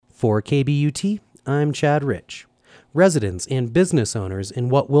For KBUT, I'm Chad Rich. Residents and business owners in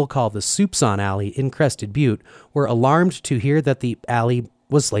what we'll call the Soupcon alley in Crested Butte were alarmed to hear that the alley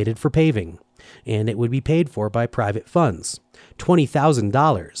was slated for paving, and it would be paid for by private funds,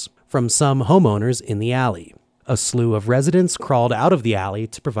 $20,000, from some homeowners in the alley. A slew of residents crawled out of the alley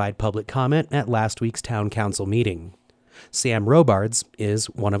to provide public comment at last week's town council meeting. Sam Robards is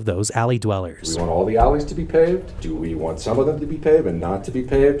one of those alley dwellers. Do we want all the alleys to be paved? Do we want some of them to be paved and not to be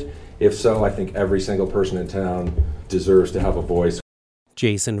paved? If so, I think every single person in town deserves to have a voice.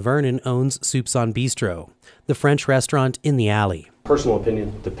 Jason Vernon owns Soupcon Bistro, the French restaurant in the alley. Personal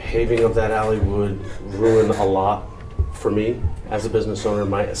opinion, the paving of that alley would ruin a lot for me as a business owner,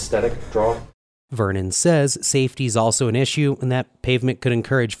 my aesthetic draw. Vernon says safety is also an issue and that pavement could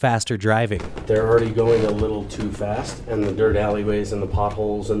encourage faster driving. They're already going a little too fast, and the dirt alleyways and the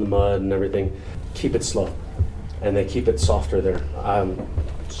potholes and the mud and everything keep it slow, and they keep it softer there. I'm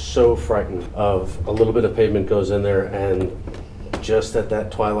so frightened of a little bit of pavement goes in there, and just at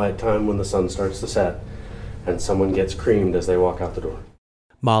that twilight time when the sun starts to set and someone gets creamed as they walk out the door.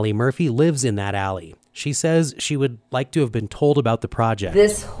 Molly Murphy lives in that alley. She says she would like to have been told about the project.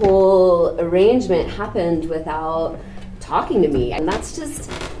 This whole arrangement happened without talking to me, and that's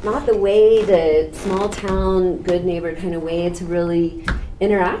just not the way, the small town, good neighbor kind of way to really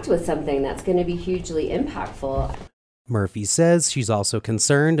interact with something that's going to be hugely impactful. Murphy says she's also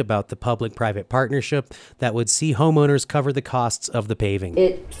concerned about the public-private partnership that would see homeowners cover the costs of the paving.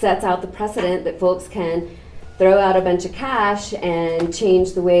 It sets out the precedent that folks can throw out a bunch of cash and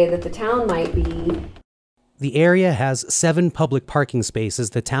change the way that the town might be. The area has 7 public parking spaces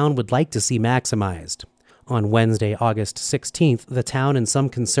the town would like to see maximized. On Wednesday, August 16th, the town and some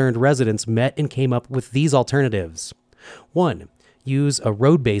concerned residents met and came up with these alternatives. 1. Use a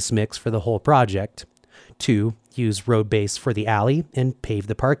road base mix for the whole project. 2. Use road base for the alley and pave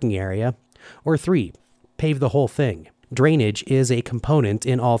the parking area. Or 3. Pave the whole thing. Drainage is a component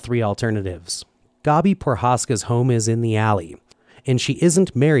in all 3 alternatives. Gabi Porhaska's home is in the alley, and she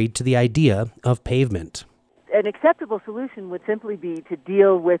isn't married to the idea of pavement. An acceptable solution would simply be to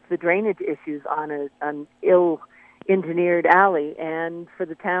deal with the drainage issues on an ill-engineered alley and for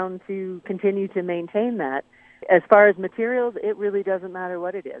the town to continue to maintain that. As far as materials, it really doesn't matter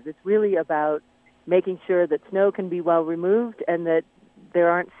what it is. It's really about making sure that snow can be well removed and that there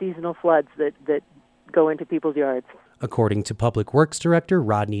aren't seasonal floods that go into people's yards. According to Public Works Director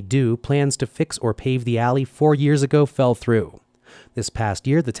Rodney Dew, plans to fix or pave the alley 4 years ago fell through. This past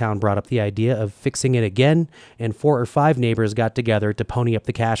year, the town brought up the idea of fixing it again, and 4 or 5 neighbors got together to pony up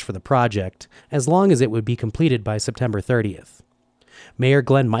the cash for the project, as long as it would be completed by September 30th. Mayor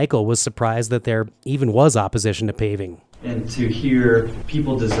Glenn Michael was surprised that there even was opposition to paving. And to hear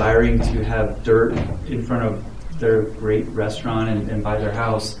people desiring to have dirt in front of their great restaurant and by their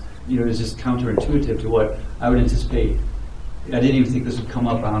house, is just counterintuitive to what I would anticipate. I didn't even think this would come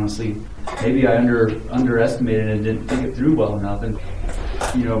up, honestly. Maybe I underestimated it and didn't think it through well enough, and,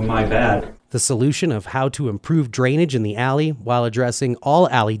 my bad. The solution of how to improve drainage in the alley while addressing all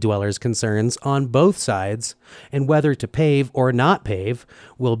alley dwellers' concerns on both sides and whether to pave or not pave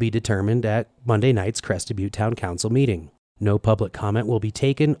will be determined at Monday night's Crested Butte Town Council meeting. No public comment will be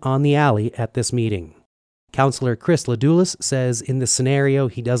taken on the alley at this meeting. Councilor Chris Ladoulis says in this scenario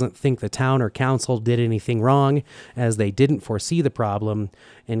he doesn't think the town or council did anything wrong as they didn't foresee the problem,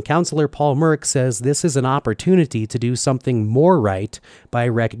 and Councilor Paul Merck says this is an opportunity to do something more right by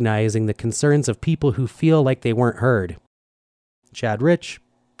recognizing the concerns of people who feel like they weren't heard. Chad Rich,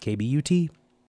 KBUT.